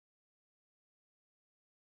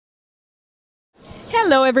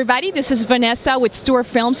Hello everybody, this is Vanessa with Stewart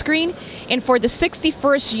Filmscreen, and for the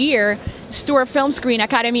 61st year, Stewart Filmscreen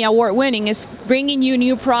Academy Award winning is bringing you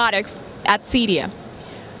new products at CEDIA.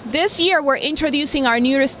 This year we're introducing our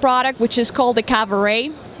newest product, which is called the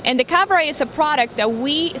Cabaret. And the Cabaret is a product that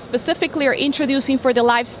we specifically are introducing for the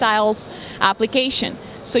lifestyles application.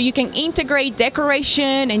 So you can integrate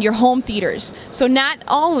decoration in your home theaters. So not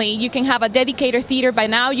only you can have a dedicated theater, but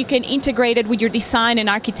now you can integrate it with your design and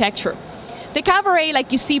architecture. The Cabaret,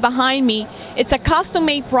 like you see behind me, it's a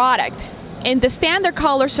custom-made product, and the standard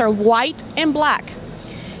colors are white and black.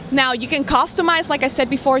 Now you can customize, like I said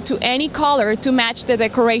before, to any color to match the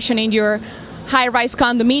decoration in your high-rise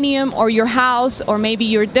condominium or your house, or maybe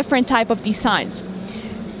your different type of designs.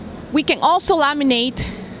 We can also laminate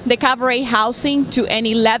the Cabaret housing to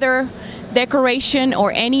any leather decoration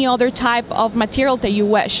or any other type of material that you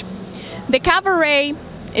wish. The Cabaret,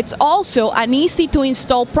 it's also an easy to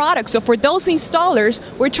install product. So for those installers,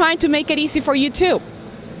 we're trying to make it easy for you too.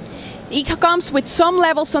 It comes with some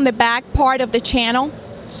levels on the back part of the channel,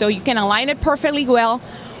 so you can align it perfectly well.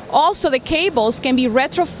 Also, the cables can be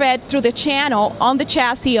retrofit through the channel on the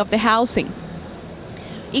chassis of the housing.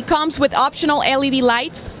 It comes with optional LED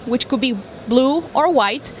lights, which could be blue or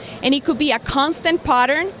white, and it could be a constant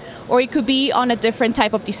pattern, or it could be on a different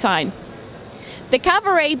type of design. The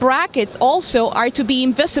Cabaret brackets also are to be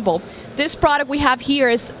invisible. This product we have here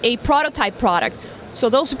is a prototype product. So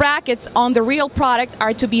those brackets on the real product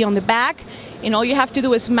are to be on the back, and all you have to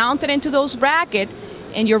do is mount it into those brackets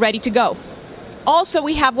and you're ready to go. Also,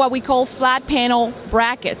 we have what we call flat panel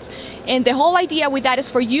brackets. And the whole idea with that is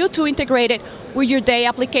for you to integrate it with your day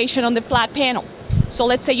application on the flat panel. So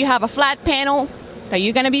let's say you have a flat panel that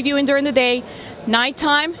you're gonna be viewing during the day.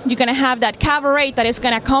 Nighttime, you're gonna have that Cabaret that is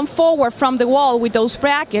gonna come forward from the wall with those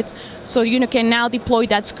brackets, so you can now deploy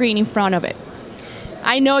that screen in front of it.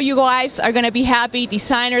 I know you guys are gonna be happy,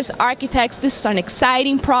 designers, architects. This is an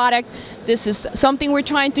exciting product. This is something we're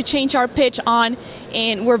trying to change our pitch on,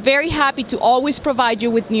 and we're very happy to always provide you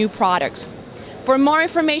with new products. For more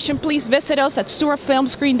information, please visit us at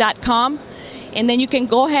stewartfilmscreen.com, and then you can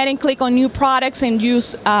go ahead and click on new products and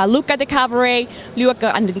look at the Cabaret, look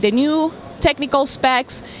at the new technical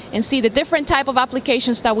specs, and see the different type of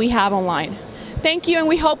applications that we have online. Thank you, and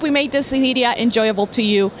we hope we made this media enjoyable to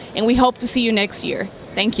you, and we hope to see you next year.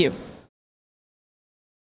 Thank you.